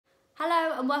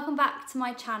Hello and welcome back to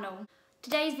my channel.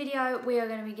 Today's video we are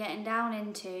going to be getting down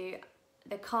into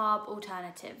the carb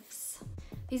alternatives.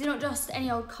 These are not just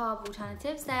any old carb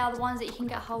alternatives, they are the ones that you can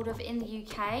get hold of in the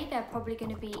UK. They're probably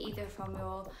going to be either from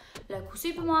your local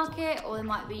supermarket or they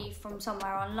might be from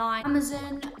somewhere online,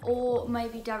 Amazon, or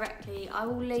maybe directly. I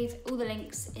will leave all the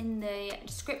links in the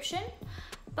description.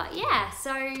 But yeah,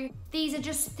 so these are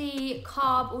just the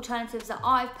carb alternatives that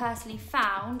I've personally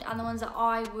found and the ones that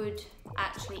I would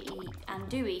actually eat and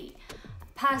do eat.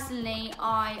 Personally,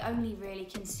 I only really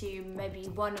consume maybe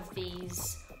one of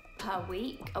these per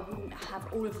week. I wouldn't have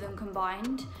all of them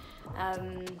combined.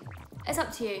 It's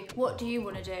up to you. What do you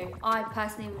want to do? I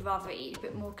personally would rather eat a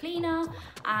bit more cleaner,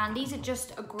 and these are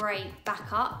just a great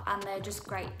backup, and they're just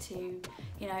great to,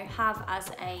 you know, have as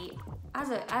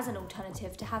an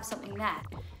alternative, to have something there.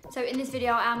 So in this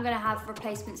video, I am going to have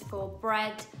replacements for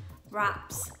bread,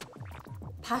 wraps,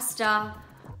 pasta,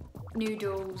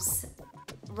 noodles,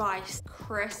 rice,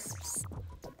 crisps,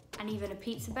 and even a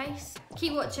pizza base.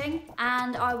 Keep watching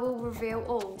and I will reveal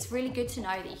all. It's really good to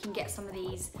know that you can get some of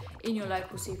these in your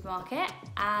local supermarket,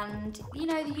 and you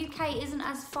know, the UK isn't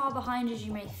as far behind as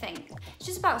you may think. It's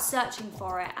just about searching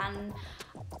for it, and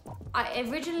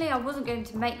originally I wasn't going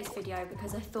to make this video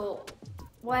because I thought,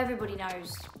 well, everybody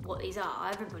knows what these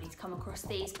are, everybody's come across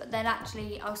these, but then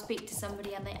actually I'll speak to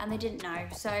somebody and they didn't know.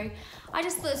 So I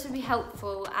just thought this would be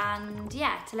helpful, and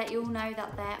yeah, to let you all know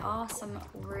that there are some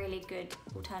really good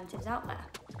alternatives out there.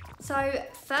 So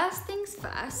first things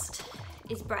first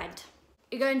is bread.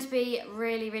 You're going to be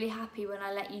really, really happy when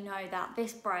I let you know that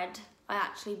this bread I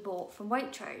actually bought from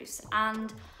Waitrose.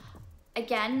 And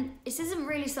again, this isn't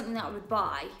really something that I would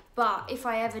buy, but if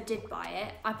I ever did buy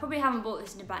it, I probably haven't bought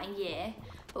this in about a year,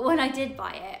 but when I did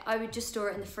buy it, I would just store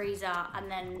it in the freezer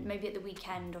and then maybe at the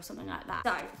weekend or something like that.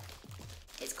 So,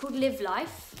 it's called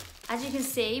LivLife. As you can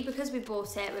see, because we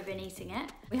bought it, we've been eating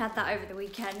it. We had that over the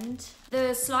weekend.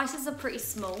 The slices are pretty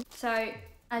small, so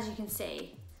as you can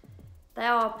see, they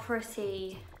are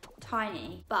pretty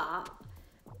tiny, but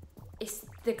it's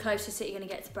the closest that you're gonna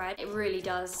get to bread. It really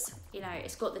does, you know,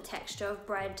 it's got the texture of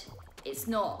bread. It's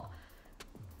not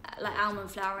like almond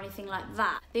flour or anything like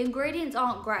that. The ingredients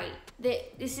aren't great.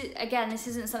 This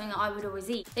isn't something that I would always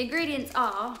eat. The ingredients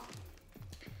are,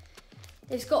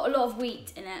 it's got a lot of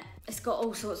wheat in it. It's got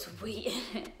all sorts of wheat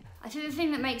in it. I think the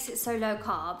thing that makes it so low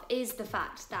carb is the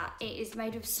fact that it is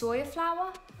made of soya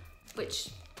flour, which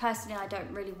personally I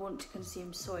don't really want to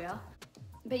consume soya.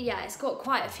 But yeah, it's got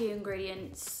quite a few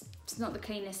ingredients. It's not the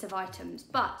cleanest of items,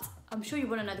 but I'm sure you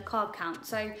want to know the carb count.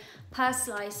 So per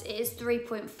slice, it is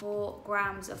 3.4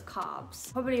 grams of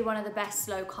carbs. Probably one of the best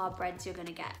low carb breads you're going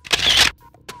to get.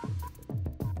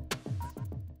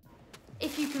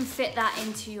 If you can fit that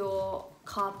into your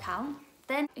carb count,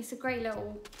 then it's a great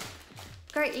little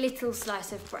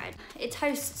slice of bread. It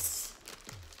toasts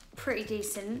pretty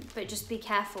decent, but just be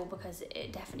careful because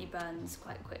it definitely burns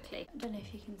quite quickly. I don't know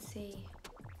if you can see.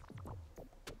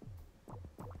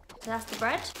 So that's the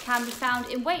bread. Can be found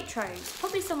in Waitrose,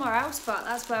 probably somewhere else, but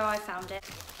that's where I found it.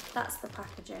 That's the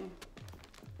packaging.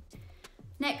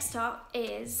 Next up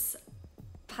is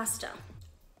pasta.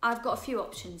 I've got a few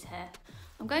options here.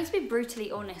 I'm going to be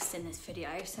brutally honest in this video,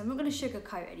 so I'm not going to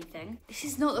sugarcoat anything. This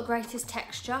is not the greatest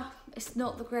texture. It's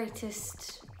not the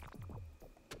greatest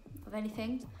of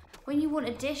anything. When you want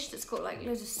a dish that's got like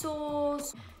loads of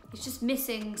sauce, it's just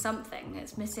missing something.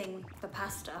 It's missing the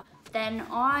pasta. Then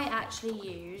I actually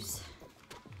use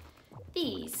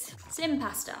these, slim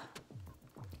pasta.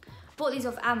 Bought these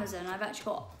off Amazon. I've actually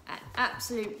got an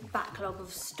absolute backlog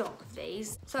of stock of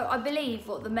these. So I believe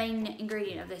what the main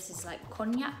ingredient of this is like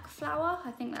cognac flour.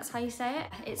 I think that's how you say it.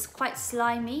 It's quite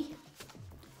slimy,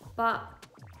 but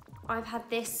I've had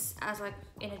this as like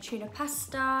in a tuna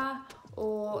pasta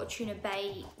or a tuna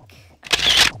bake.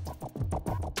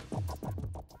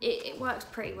 It works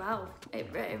pretty well.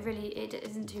 It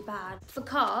isn't too bad. For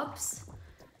carbs,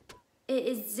 it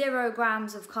is 0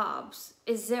 grams of carbs.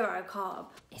 It's 0 carb.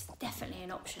 It's definitely an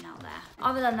option out there.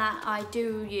 Other than that, I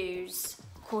do use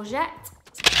courgette.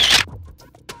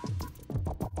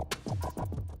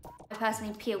 I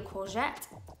personally peel courgette,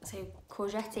 so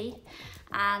courgette,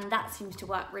 and that seems to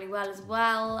work really well as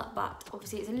well, but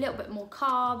obviously it's a little bit more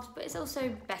carbs, but it's also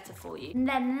better for you. And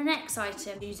then the next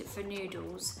item, I use it for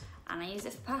noodles, and I use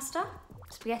it for pasta,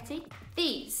 spaghetti.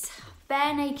 These,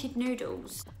 bare naked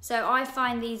noodles. So I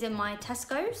find these in my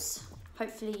Tesco's,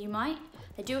 hopefully you might.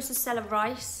 They do also sell a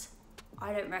rice.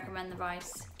 I don't recommend the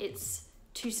rice. It's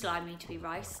too slimy to be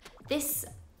rice. This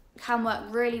can work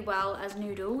really well as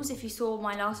noodles. If you saw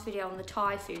my last video on the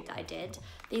Thai food that I did,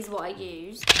 these are what I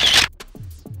use.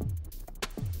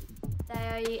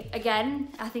 They, again,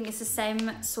 I think it's the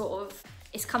same sort of,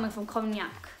 it's coming from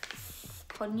cognac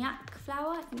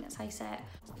flour, I think that's how you say it.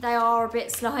 They are a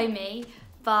bit slimy,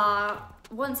 but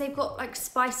once they've got like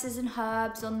spices and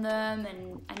herbs on them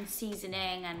and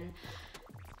seasoning and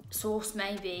sauce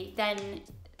maybe, then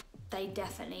they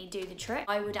definitely do the trick.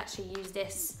 I would actually use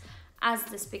this as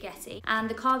the spaghetti. And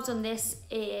the carbs on this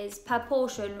is per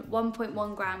portion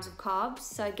 1.1 grams of carbs.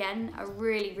 So again, a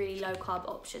really, really low carb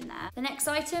option there. The next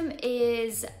item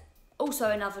is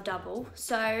also another double.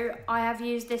 So I have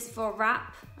used this for a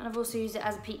wrap and I've also used it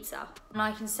as a pizza. And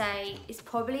I can say it's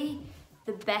probably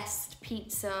the best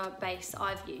pizza base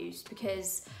I've used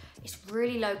because it's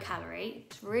really low calorie,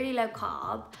 it's really low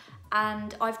carb,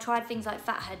 and I've tried things like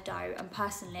fathead dough and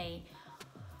personally,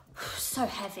 so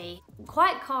heavy.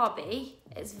 Quite carby,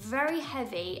 it's very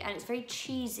heavy and it's very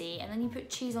cheesy, and then you put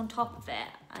cheese on top of it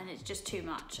and it's just too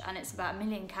much, and it's about 1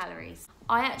 million calories.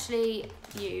 I actually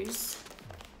use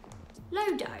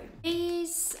low dough.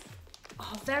 These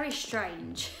are very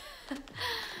strange.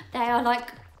 They are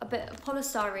like a bit of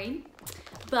polystyrene,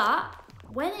 but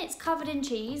when it's covered in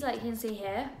cheese, like you can see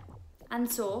here, and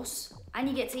sauce, and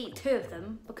you get to eat 2 of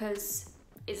them because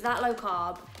it's that low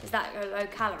carb, it's that low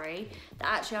calorie, that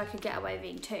actually I could get away with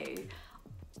eating 2.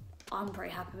 I'm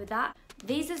pretty happy with that.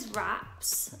 These as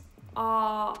wraps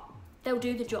are, they'll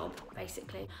do the job,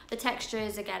 basically. The texture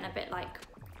is, again, a bit like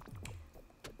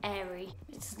airy.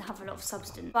 It doesn't have a lot of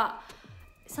substance, but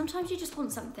sometimes you just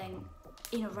want something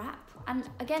in a wrap. And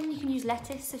again, you can use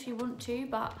lettuce if you want to,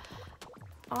 but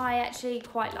I actually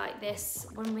quite like this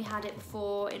when we had it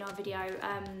before in our video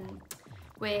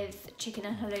with chicken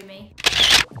and halloumi.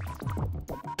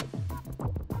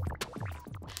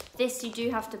 This you do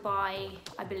have to buy,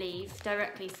 I believe,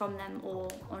 directly from them or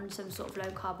on some sort of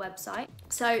low carb website.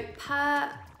 So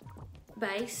per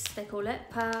base, they call it,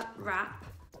 per wrap,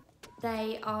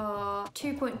 they are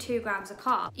 2.2 grams of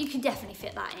carb. You can definitely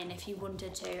fit that in if you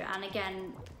wanted to. And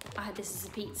again, I had this as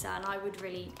a pizza and I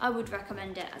would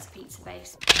recommend it as a pizza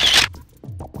base.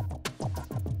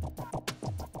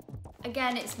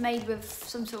 Again, it's made with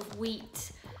some sort of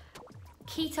wheat.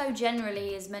 Keto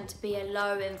generally is meant to be a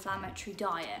low inflammatory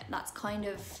diet. That's kind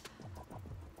of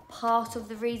part of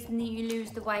the reason that you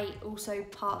lose the weight, also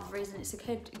part of the reason it's a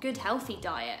good healthy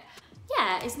diet.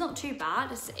 Yeah, it's not too bad.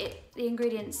 The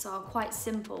ingredients are quite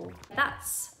simple.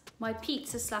 That's my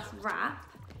pizza slash wrap.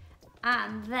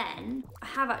 And then I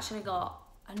have actually got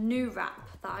a new wrap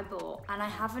that I bought and I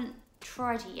haven't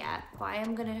tried it yet, but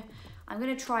I'm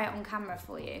gonna try it on camera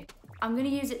for you. I'm gonna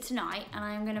use it tonight and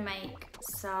I'm gonna make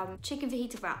some chicken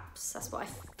fajita wraps. That's what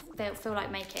I feel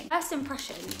like making. First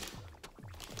impression,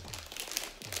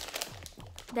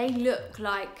 they look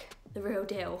like the real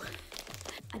deal.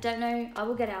 I don't know, I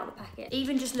will get it out of the packet.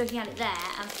 Even just looking at it there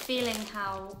and feeling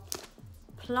how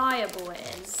pliable it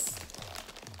is,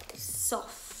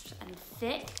 soft and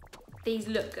thick, these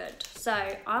look good. So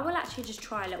I will actually just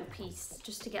try a little piece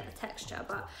just to get the texture,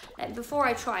 but before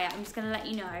I try it, I'm just gonna let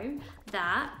you know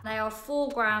that they are 4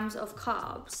 grams of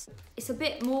carbs. It's a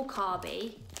bit more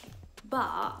carby,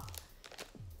 but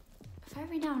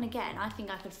every now and again, I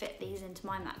think I could fit these into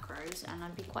my macros and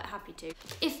I'd be quite happy to,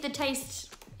 if the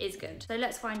taste is good. So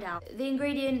let's find out. The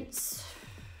ingredients,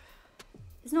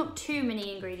 there's not too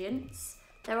many ingredients.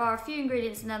 There are a few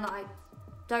ingredients in there that I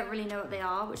don't really know what they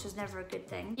are, which is never a good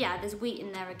thing. Yeah, there's wheat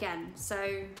in there again,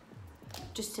 so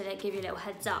just to give you a little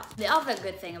heads up. The other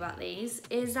good thing about these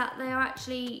is that they are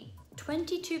actually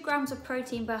 22 grams of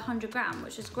protein per 100 gram,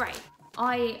 which is great.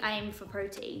 I aim for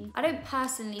protein. I don't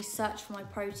personally search for my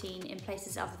protein in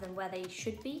places other than where they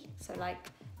should be, so like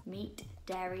meat,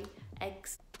 dairy,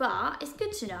 eggs, but it's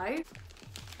good to know.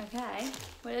 Okay,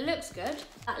 well it looks good.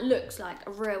 That looks like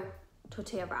a real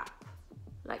tortilla wrap.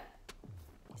 Like,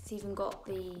 it's even got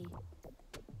the,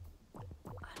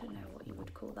 I don't know what you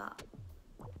would call that.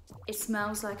 It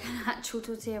smells like an actual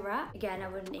tortilla wrap. Again, I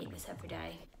wouldn't eat this every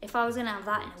day. If I was gonna have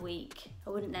that in a week, I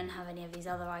wouldn't then have any of these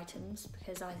other items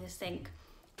because I just think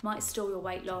it might stall your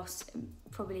weight loss.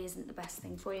 It probably isn't the best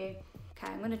thing for you.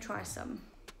 Okay, I'm gonna try some.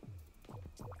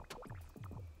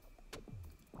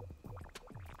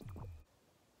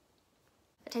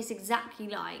 It tastes exactly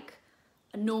like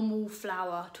a normal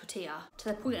flour tortilla, to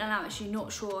the point that I'm actually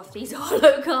not sure if these are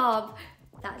low carb.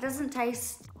 That doesn't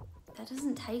taste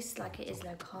like it is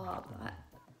low carb.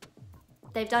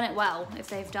 They've done it well, if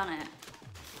they've done it.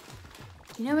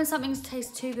 You know when something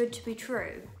tastes too good to be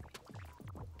true?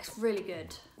 It's really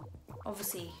good.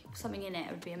 Obviously, something in it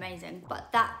would be amazing,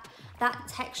 but that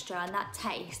texture and that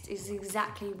taste is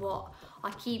exactly what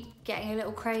I keep getting a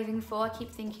little craving for. I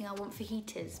keep thinking I want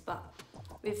fajitas, but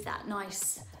with that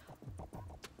nice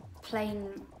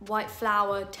plain white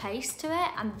flour taste to it,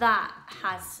 and that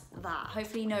has that.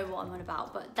 Hopefully you know what I'm on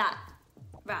about, but that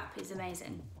wrap is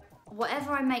amazing.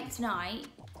 Whatever I make tonight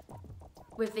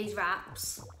with these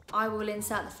wraps, I will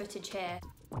insert the footage here.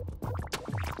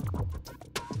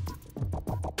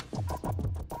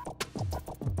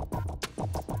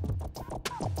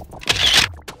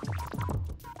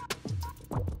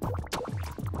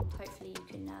 Hopefully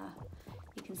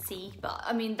you can see, but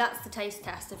I mean, that's the taste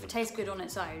test. If it tastes good on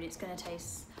its own, it's gonna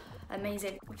taste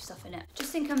amazing with stuff in it.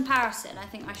 Just in comparison, I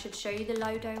think I should show you the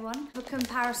low dough one. For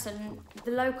comparison,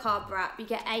 the low carb wrap, you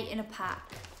get 8 in a pack.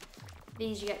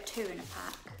 These you get 2 in a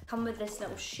pack. Come with this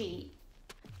little sheet,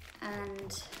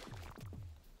 and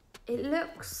it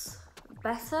looks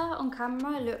better on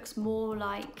camera. It looks more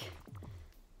like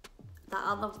that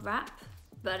other wrap,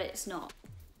 but it's not.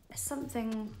 There's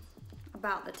something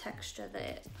about the texture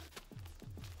that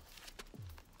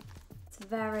it's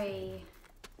very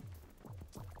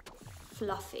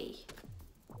fluffy,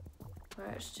 where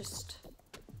it's just,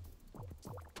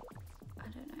 I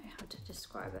don't know how to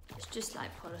describe it. It's just like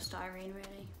polystyrene,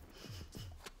 really.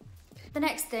 The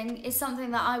next thing is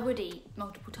something that I would eat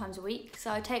multiple times a week,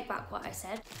 so I take back what I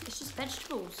said. It's just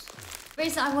vegetables. The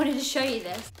reason I wanted to show you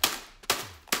this,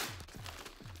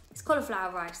 it's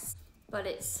cauliflower rice, but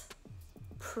it's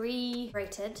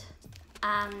pre-grated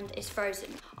and it's frozen.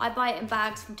 I buy it in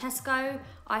bags from Tesco.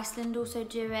 Iceland also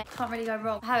do it. Can't really go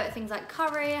wrong. I have it with things like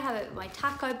curry, I have it with my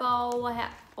taco bowl.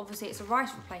 Obviously it's a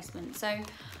rice replacement, so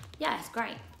yeah, it's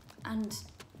great. And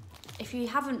if you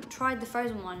haven't tried the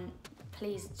frozen one,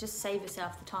 please just save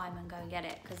yourself the time and go and get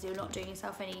it, because you're not doing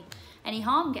yourself any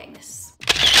harm getting this.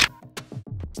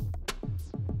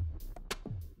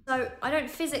 So I don't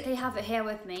physically have it here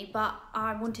with me, but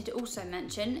I wanted to also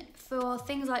mention, for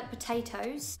things like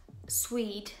potatoes,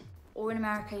 Swede, or in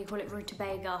America you call it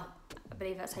rutabaga, I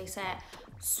believe that's how you say it.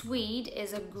 Swede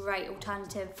is a great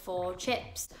alternative for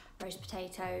chips, roast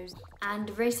potatoes,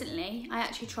 and recently I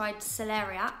actually tried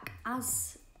Celeriac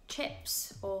as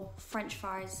chips or French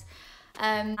fries.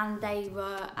 And they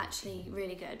were actually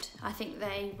really good. I think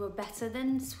they were better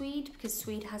than Swede, because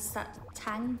Swede has that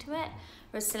tang to it,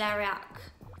 whereas Celeriac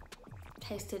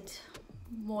tasted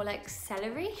more like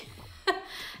celery,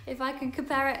 if I can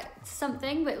compare it to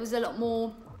something, but it was a lot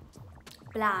more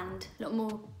bland, a lot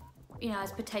more, you know,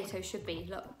 as potatoes should be,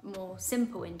 a lot more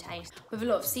simple in taste. With a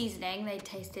lot of seasoning, they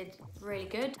tasted really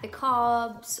good. The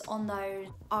carbs on those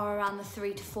are around the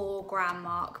 3 to 4 gram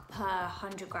mark per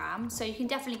 100 grams, so you can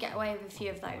definitely get away with a few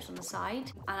of those on the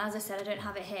side. And as I said, I don't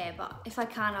have it here, but if I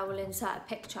can, I will insert a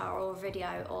picture or a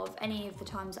video of any of the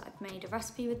times that I've made a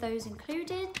recipe with those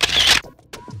included.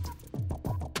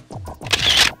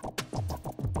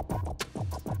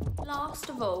 Last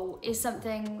of all is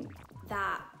something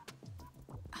that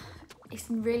it's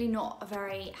really not a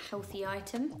very healthy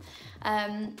item,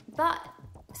 but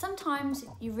sometimes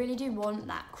you really do want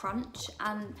that crunch.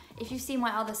 And if you've seen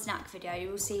my other snack video, you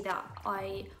will see that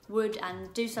I would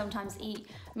and do sometimes eat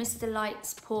Mr.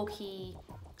 Light's pork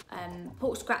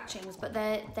scratchings, but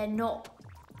they're not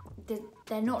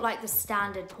like the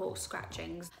standard pork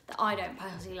scratchings that I don't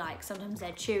personally like. Sometimes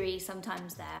they're chewy,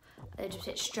 sometimes they're just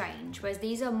a bit strange, whereas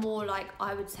these are more like,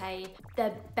 I would say,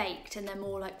 they're baked and they're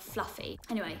more like fluffy.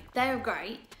 Anyway, they're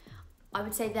great. I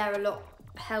would say they're a lot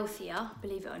healthier,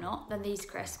 believe it or not, than these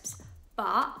crisps.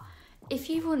 But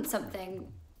if you want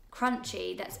something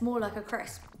crunchy that's more like a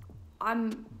crisp,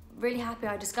 I'm really happy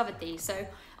I discovered these. So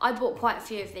I bought quite a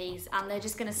few of these, and they're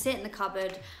just gonna sit in the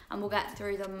cupboard and we'll get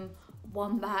through them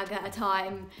one bag at a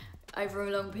time over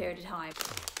a long period of time.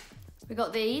 We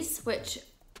got these, which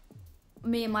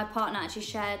me and my partner actually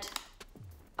shared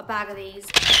a bag of these,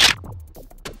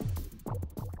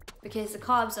 because the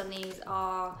carbs on these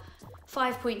are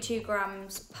 5.2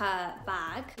 grams per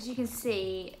bag. As you can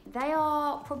see, they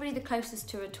are probably the closest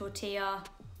to a tortilla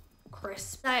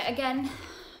crisp. So again,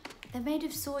 they're made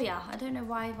of soya. I don't know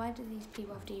why do these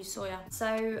people have to use soya?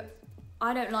 So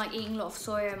I don't like eating a lot of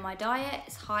soya in my diet.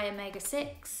 It's high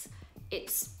omega-6.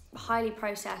 It's highly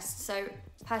processed. So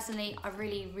personally, I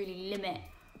really limit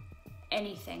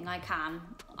anything I can.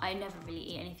 I never really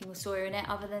eat anything with soya in it,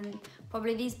 other than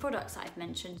probably these products I've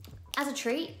mentioned. As a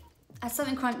treat, as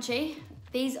something crunchy,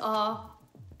 these are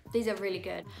really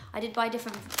good. I did buy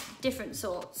different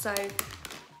sorts, so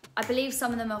I believe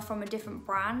some of them are from a different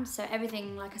brand, so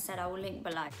everything, like I said, I will link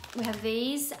below. We have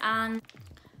these and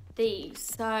these.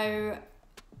 So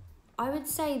I would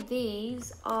say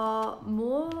these are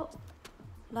more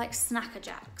like Snacker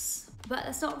Jacks, but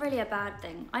that's not really a bad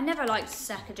thing. I never liked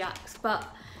Snacker Jacks, but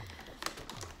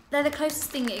they're the closest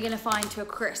thing that you're gonna find to a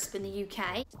crisp in the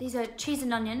UK. These are cheese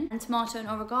and onion and tomato and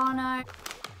oregano.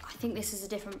 I think this is a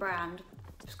different brand.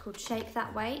 It's called Shake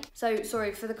That Weight. So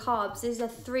sorry, for the carbs, these are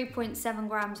 3.7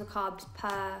 grams of carbs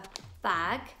per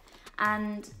bag,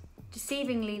 and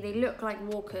deceivingly they look like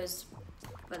Walkers,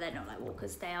 but they're not like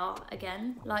Walkers. They are,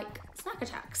 again, like Snack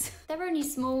Attacks. They're only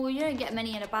small, you don't get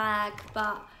many in a bag,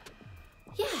 but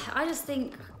yeah, I just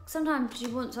think sometimes you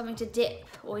want something to dip,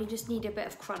 or you just need a bit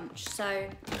of crunch. So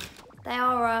they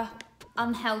are a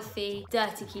unhealthy,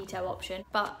 dirty keto option,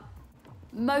 but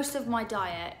most of my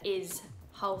diet is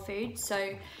whole food.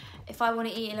 So if I want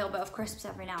to eat a little bit of crisps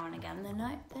every now and again,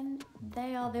 then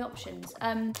they are the options.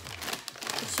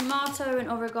 The tomato and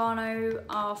oregano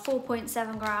are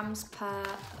 4.7 grams per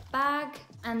bag,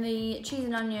 and the cheese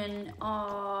and onion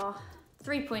are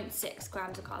 3.6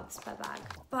 grams of carbs per bag.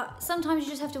 But sometimes you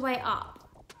just have to weigh up.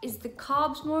 Is the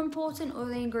carbs more important or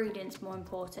the ingredients more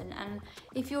important? And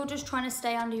if you're just trying to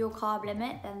stay under your carb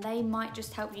limit, then they might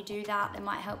just help you do that. They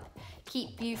might help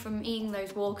keep you from eating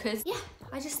those Walkers. Yeah,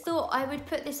 I just thought I would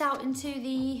put this out into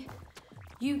the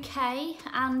UK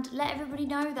and let everybody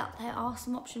know that there are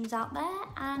some options out there,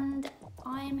 and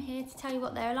I'm here to tell you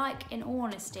what they're like in all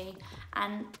honesty.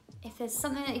 And if there's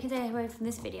something that you can take away from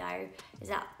this video, is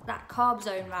that carb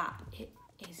zone wrap, it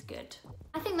is good.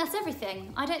 I think that's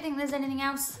everything. I don't think there's anything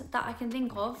else that I can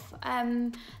think of.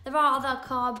 There are other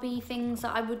carby things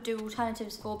that I would do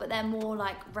alternatives for, but they're more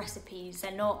like recipes.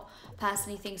 They're not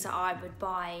personally things that I would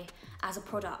buy as a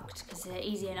product because they're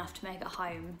easy enough to make at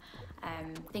home.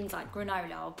 Things like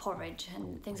granola or porridge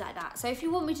and things like that. So if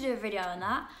you want me to do a video on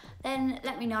that, then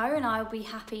let me know and I'll be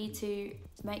happy to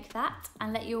make that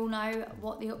and let you all know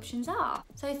what the options are.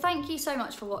 So thank you so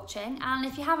much for watching, and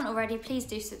if you haven't already, please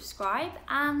do subscribe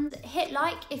and hit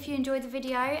like if you enjoyed the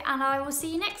video, and I will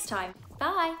see you next time.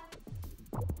 Bye!